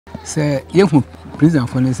say you prison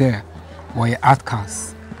for ne say why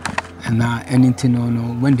outcasts and anything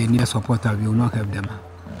no when they need support we will not help them.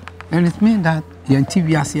 And it means that young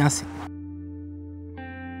TV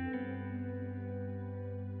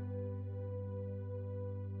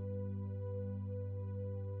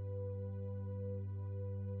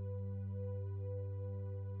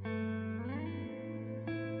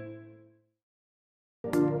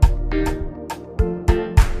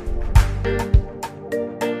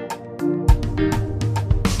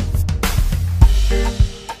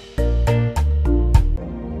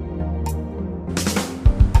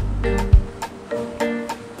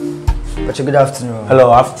Good afternoon.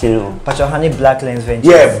 Hello, afternoon. Pacho Honey Black Lens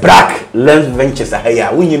Ventures. Yeah, Black Lens Ventures.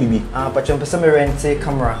 Yeah, we need be. Pacho, I'm rent a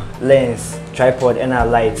camera, lens, tripod, and a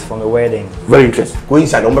light from the wedding. Very interesting. Go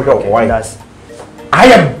inside. Don't break why. That's. I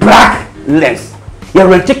have Black Lens. You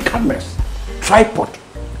renting cameras, tripod,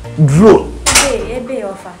 drone. Hey,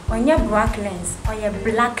 offer. On your Black Lens, or your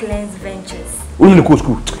Black Lens Ventures. We need to go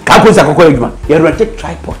school. Can't go inside. You renting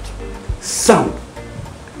tripod, sound,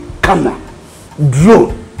 camera,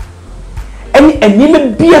 drone. And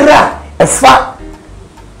name biara efa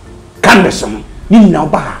canvasum you now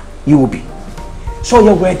ba you will be so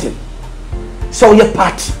your wedding so your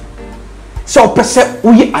party so person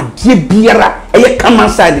we adie biara e come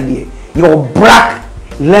outside there your Black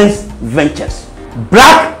Lens Ventures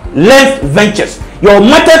your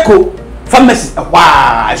mateko pharmacy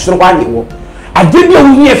wa so wa ni wo adie bi o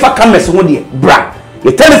yin fa cameras wo there bra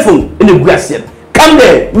your telephone in the glass here come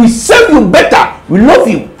there we serve you better we love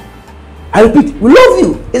you. I repeat, we love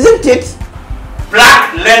you, isn't it?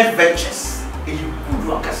 Black Lens Ventures.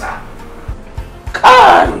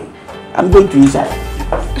 I'm going to inside.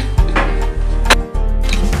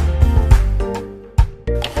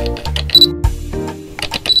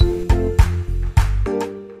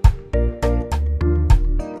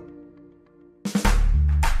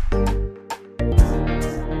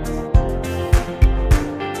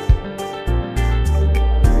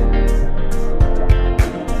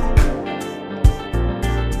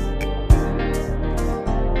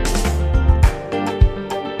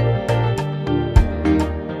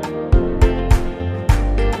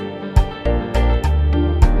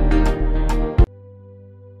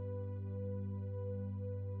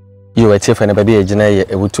 You are chief and a baby agent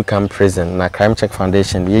Ewutu camp prison na Crime Check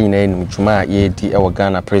Foundation ye nyina enum dwuma ye di e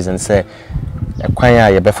Ghana prison say kwan a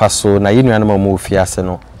ye befa so na ye nuanom mo fiase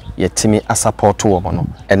no ye timi asupport wo mo no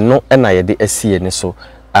eno na ye de asie ni so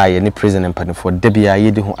a ye ni prison empanifo de bia ye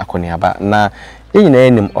di ho akoniaba na ye nyina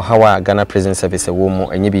enum ohawa Ghana prison service wo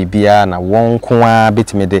mo enye bibia na won kwa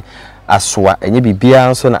betimi de asoa enye bibia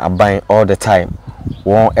nso na aban all the time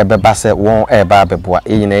won ebeba se won eba beboa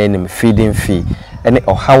ye nyina enum feeding fee ene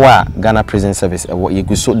ohawa Ghana prison service ewo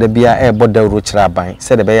yeguso da bia boda ro kira ban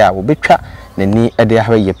se de be ya wo betwa nani ede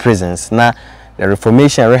ahwe ye prisons na the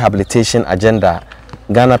reformation and rehabilitation agenda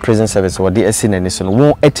Ghana prison service wo de asi nani so no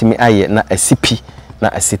won atimi aye na asipi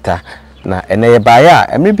na asita na ene ye ba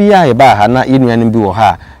ya emre bia ye ba ha na yenuanim bi wo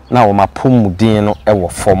ha na wo mapom din no ewo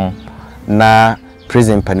fom na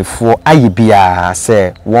prison panifo aye bia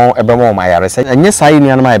se won ebemo ma yare se enye sa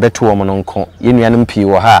yenuanim aye beto wo no nko yenuanim pi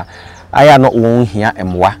wo ha aya no won hia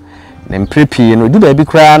emwa na mprepi no du ba bi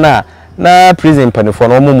kra na prison panifo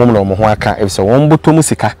no momom no mo ho aka efse won botom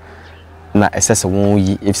sika na esese won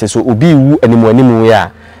yi efse so obi wu animu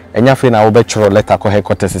ya enya fe na wo be choro letter ko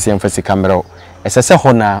headquarters se emfa sika mero esese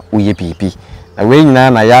ho na uye bibi na we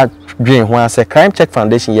nyina na ya dwen ho ase Crime Check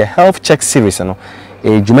Foundation ye health check series no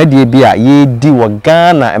dwumadie bi a ye di wo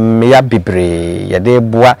Ghana meya bebre ye de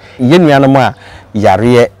boa ye nuanom a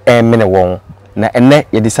yare emene won na ene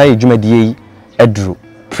ye decide dwumadie yi aduru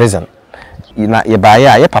prison na ye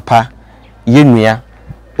baaya ye papa ye nua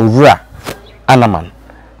owura anaman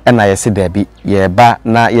ena ye se dabi ye ba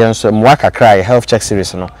na ye nso mwa kakra ye health check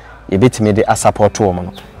series no ye betimi de support wo mo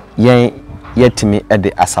no ye yetimi e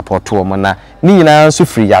de support wo mo na ni nyina nso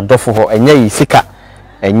free ya dofo ho enye yi sika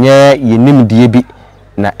enye ye nimdie bi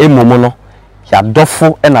na emomo no ya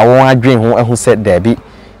dofo ena won adwen ho ehu se dabi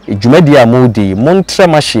dwumadie a mo di montre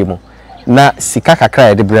mahye na sika kakra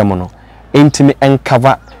ya de bremo no entimi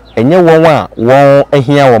encover enye won a won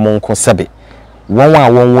ahia wo monko sebe won a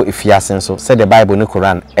won wo efiase nso said the Bible ne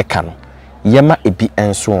Quran eka no yema ebi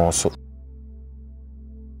enso onso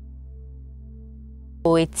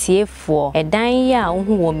Oetiefo edan ya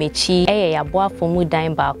ohu wo mechi eye yaboafo mu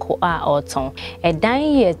dan baako a oton edan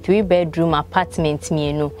ye 3-bedroom apartment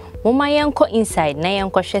mienu moma yenko inside na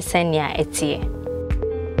yenko hwe senia etie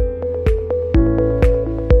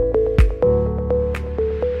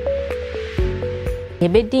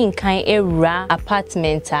Yebedi nkan ewura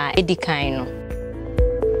apartment a edikan no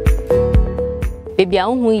baby a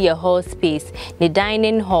unhu ye hall space the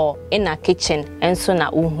dining hall in a kitchen enso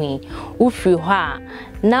na unhu ufiri ho a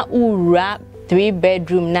na ura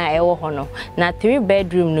 3-bedroom na ewo hono na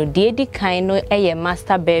 3-bedroom no de edi kan no eye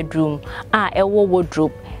master bedroom a ewo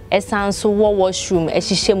wardrobe esanso wo washroom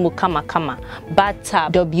ehihye mu kama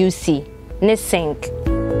bathtub WC ne sink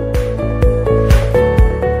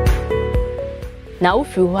na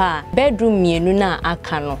ufiri ho a bedroom mienu na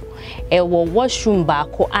aka no ewo washroom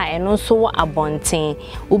baako a eno so wo abonten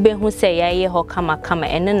ubehu se yaye ho kama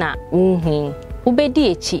ene na unhu ubedi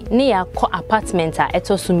echi ne yakọ apartment a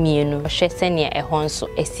etoso mienu hwe sene ehon so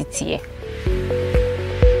esitie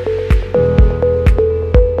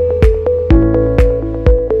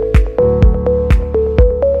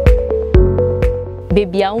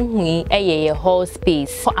baby a unhu eye hall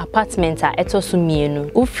space for apartment a etoso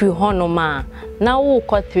mienu ufiri hono ma na wo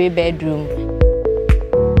kọ 3-bedroom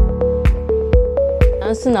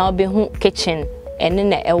anso na obehu kitchen ene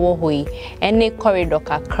na ewo hoi ene corridor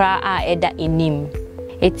kakra a eda enim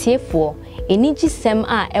etiefo eniji sem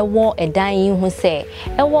a ewo edan yi hu se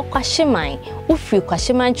ewo kwahyeman ufiri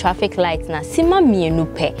kwahyeman traffic light na sima mienu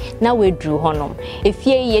pe na wedru honom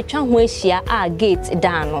efie ye twa ho ahia a gate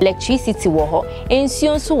dan no electricity wo ho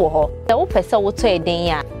ensuo nso wo ho da wo pese wo to eden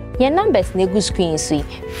ya ye numbers na egu screen so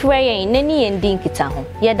frɛ yen nani yen din kita ho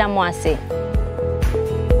ye da mo ase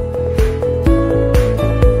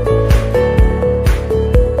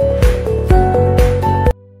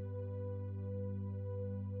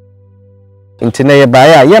Intl ye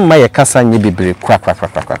baya ye ma ye kasa nye bibire kwa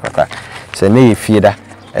se ne ye fieda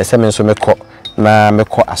ese me nso mekọ na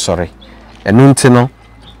mekọ asore enu ntino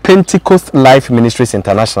Pentecost Life Ministries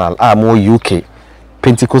International mo UK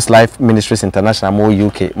Pentecost Life Ministries International mo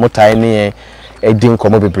UK motai ne edin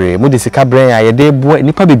komo bibire mo de sika bren a ye de bo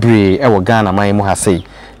nipa bibire e wo Ghana man mu ha sei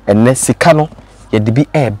enne sika no ye de bi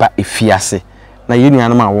eba efiase na ye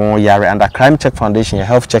nuanum a won yare under Crime Check Foundation ye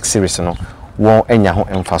health check series no won enya ho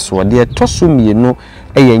emfaso de toso mienu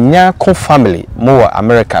eye Nyarko family mo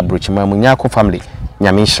America brochima mu Nyarko family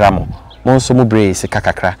nyame nhramo mo nso mu bre sika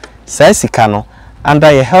kakra sai sika no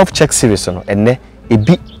under your health check series no enne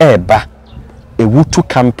ebi eba Ewutu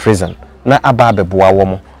prison na aba abeboa wo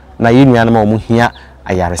mo na ye nuanum a mo hia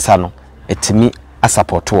ayaresa no etimi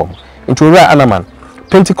asupport wo mo ntura anaman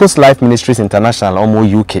Pentecost Life Ministries International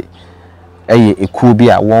omo UK eye ekuo bi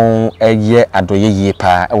a won eye adoye yie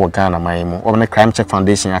pa e wo Ghana man mu o ne Crime Check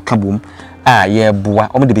Foundation akabom a ye boa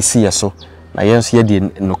o de be si yeso na ye nso ye de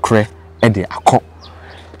nokre e de akọ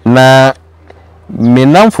na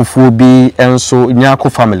menam fufuo bi enso Nyarko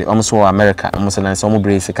family o so America o so na so mo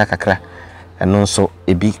brace kakakra eno nso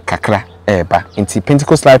ebi kakra eba nti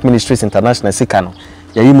Pentecost Life Ministries International sika no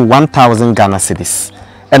ye yi mu 1000 Ghana cedis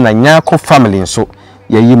e na Nyarko family nso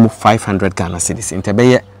ye yi mu 500 Ghana cedis nti be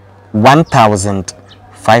ye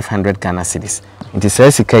 1,500 Ghana cedis. It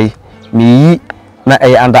is SK me na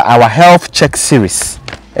under our health check series.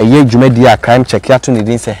 A year Jumedia crime check ya to need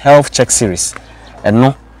a health check series. And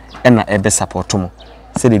no na ebe support mo.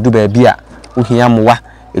 Say they do baby a uhiamwa,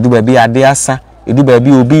 e do baby a deasa, e do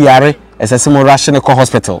baby obi yare, esesimo rational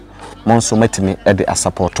hospital. Monso metimi e de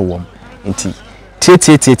support wom. Inti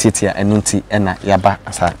tia enunti ena yaba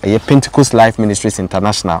asa a Pentecost Life Ministries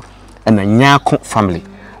International and a Nyarko family.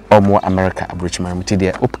 Omo America abrochima mti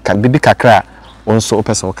de opka bibi kakra onso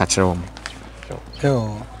opesa wo kakere wo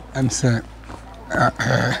yo am say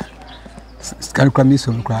skal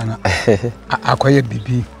kwamiso nkra na akoye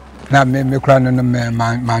bibi na me kra no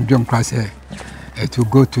ma dwom kra say to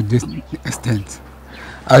go to this extent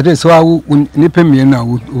ade so awu nipa mie na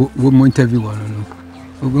wo mo interview wo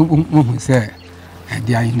no wo say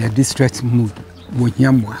they are in a distress mood wo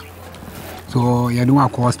hiamwa so you don't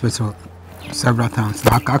want hospital several times.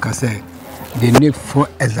 Like I said, they need for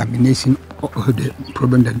examination of the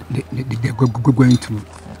problem that they're going through.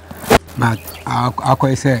 But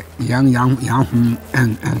I say young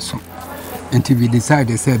and so. Until we decide,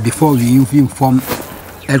 they say before we inform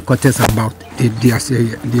headquarters about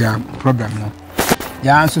their problem.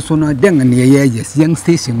 Yeah, so no then yes, young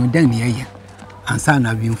station no then and so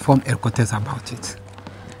we inform headquarters about it.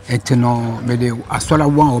 It no, maybe as well as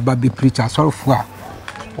one or baby preacher, as well for.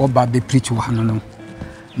 Oba be preach wa no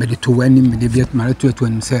me de to wani me de biet mare to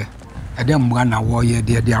enu se e de mbwa na wo ye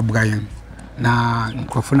de abrayen na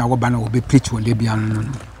nkrofo na wo ba na wo be preach won de bia no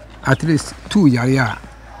at least 2 yare a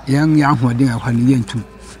yan ya hoden ahwa ne yentu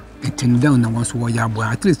etin down na won so wo ya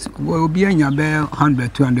abwa at least wo bi anya be 100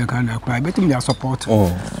 200 kind of cry betum their support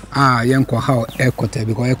yan ko how equity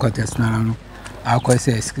because equity na no I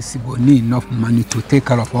say excessive need enough money to take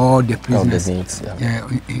care of all the prisoners. All the needs,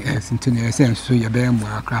 yes, into the sense so you be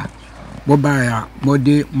more mobile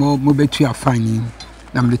mo betu afanye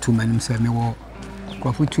na me to manim say me wo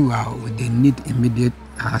kofutu they need immediate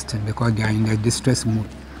assistance because they are in a distress mood.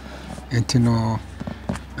 And you know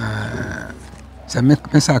so me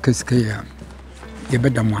say keske ye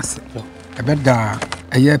beda mwase e beda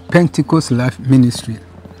a Pentecost Life Ministry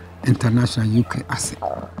International UK asset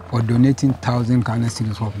for donating 1,000 Ghana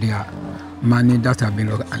cedis of their money that have been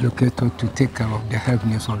allocated to take care of the health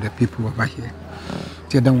needs of the people over here.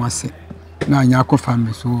 So then was it. Now Nyarko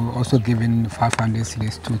family so also giving 500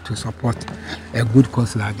 cedis to support a good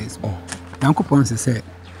cause like this. Nyarko Ponce say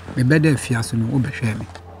me better fear no obehwe me.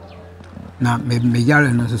 Now me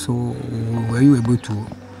yare no so were you able to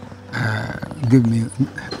give me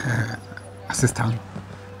assistance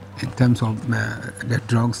in terms of the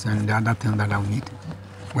drugs and the other things that I need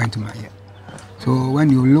went to my ear. So when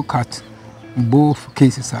you look at both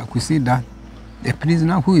cases, I could see that the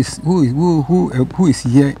prisoner who is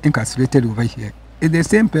here incarcerated over here is the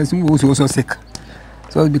same person who was also sick.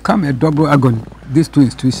 So it become a double agony. These two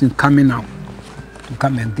institutions coming out to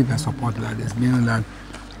come and give a support like this, meaning that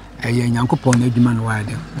Yankopon Edman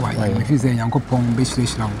wide. Why? If you say Yankopon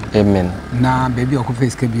Bishop, amen. Now, baby, I could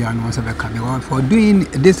face Kabian once ever coming for doing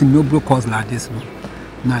this noble cause like this.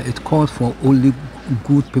 Now, it calls for only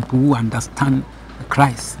good people who understand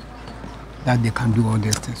Christ that they can do all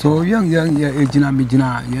these things. So, young,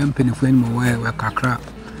 young penny friend, where Kakra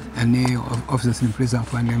and the officers in prison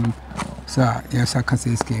for them, sir, yes, I can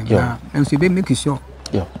say scheme. And so they make it sure.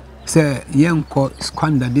 Say, young court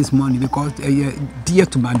squander this money because dear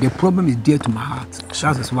to my, the problem is dear to my heart.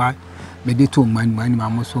 That is why me did to my money.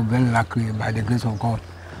 I'm also very lucky by the grace of God.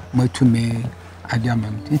 More to me, I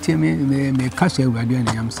me catch everybody and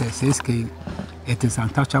I'm saying, it is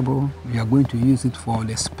untouchable. We are going to use it for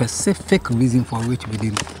the specific reason for which we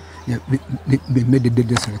did. We made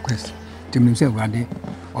this request. To me, say, that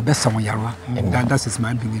is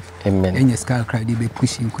my belief. Amen. Any sky cry, they be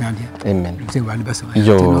pushing. Amen. Say,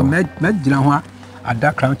 at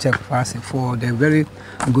that crown check for the very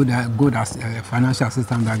good financial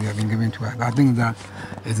assistance that you have been given to us. I think that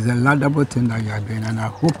it is a laudable thing that you are doing, and I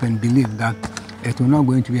hope and believe that it will not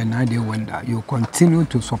going to be an idea when you continue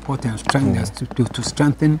to support and strengthen to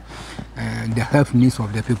strengthen the health needs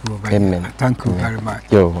of the people over here. Thank you very much.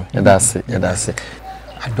 That's it. That's it.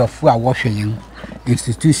 Adolfo are washing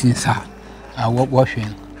institutions are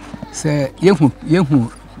washing. Say,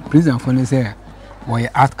 young prison for me say, why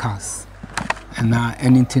outcasts and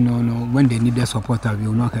anything no when they need their support, we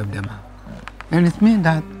will not help them. And it means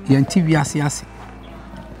that young TV asiasi,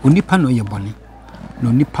 unipa no ye boni,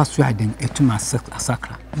 no ni pasu hiding etuma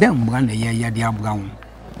sakra. Then one a year dia brown,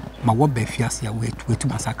 ma wobe fiasia wait to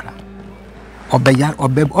massacre.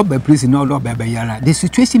 Obe prison all over Bayara. The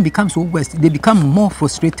situation becomes so worse. They become more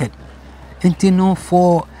frustrated. And you know,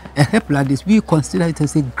 for a help like this, we consider it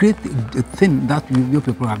as a great thing that you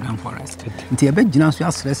people have done for us. Until a bit generous,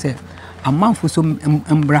 say, a month for some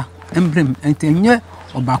emblem, and 10 years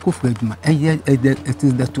or back of it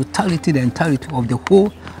is the totality, the entirety of the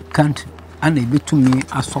whole country. And able to me,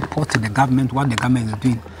 I support the government, what the government is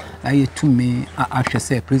doing. I to me, I should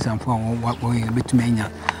say, prison for what we able to me.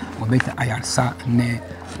 Or better IRSA ne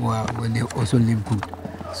or they also live good.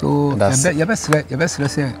 So you best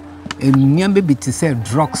say a be to say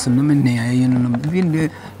drugs no even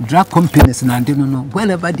the drug companies and I don't know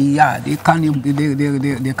wherever they are they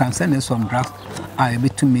can send us some drugs are able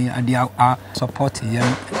to me and they are supporting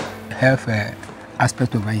health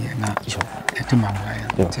aspect over here now.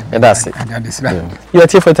 That's it. You are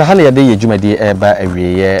for the honey a day you may be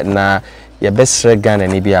every year na your best Ghana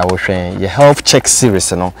and maybe our train, your health check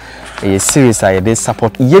series, no, a series I did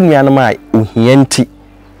support Yenyanama Uhienti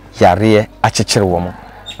Yare Achicher woman.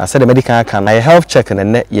 I said the medical can I health check and the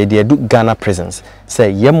net ye dear do Ghana prisons.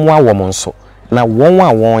 Say Yemwa woman so now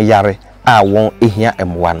 1 yare I won't ihia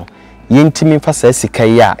M1. Yentimi for says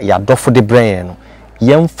Sikaya ya dofo de brain.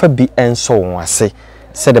 Yem fabi and so on say.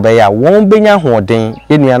 Said the bear won't be your hoarding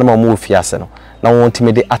Yenyanama move fiaseno. Now want to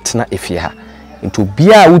me the atna if you have. Into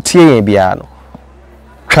bia utie biano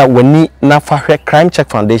twa wani na fahwe crime check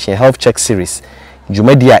foundation health check series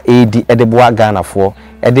jumadia ad edeboa Ghana for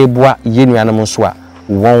edeboa yenuanam so a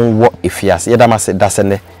won wo efias yedama se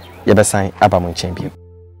dasene yebesan abam nchen.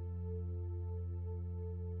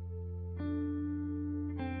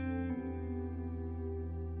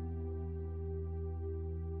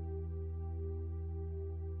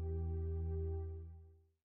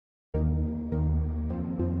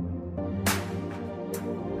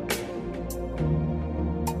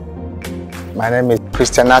 My name is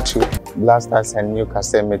Nyarko, Blasters and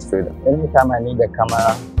Newcastle midfielder. Anytime I need a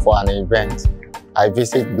camera for an event, I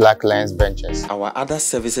visit Black Lens Ventures. Our other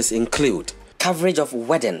services include coverage of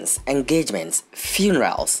weddings, engagements,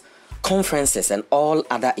 funerals, conferences, and all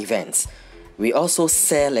other events. We also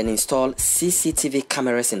sell and install CCTV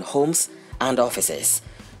cameras in homes and offices.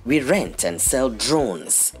 We rent and sell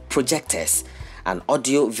drones, projectors, and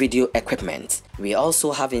audio-video equipment. We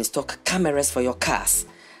also have in stock cameras for your cars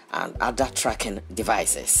and other tracking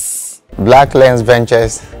devices. Black Lens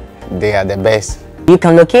Ventures, they are the best. You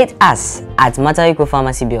can locate us at Matariko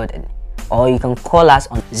Pharmacy Building, or you can call us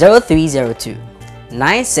on 0302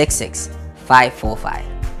 966 545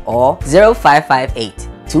 or 0558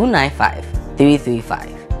 295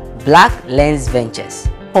 335. Black Lens Ventures,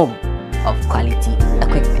 home of quality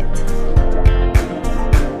equipment.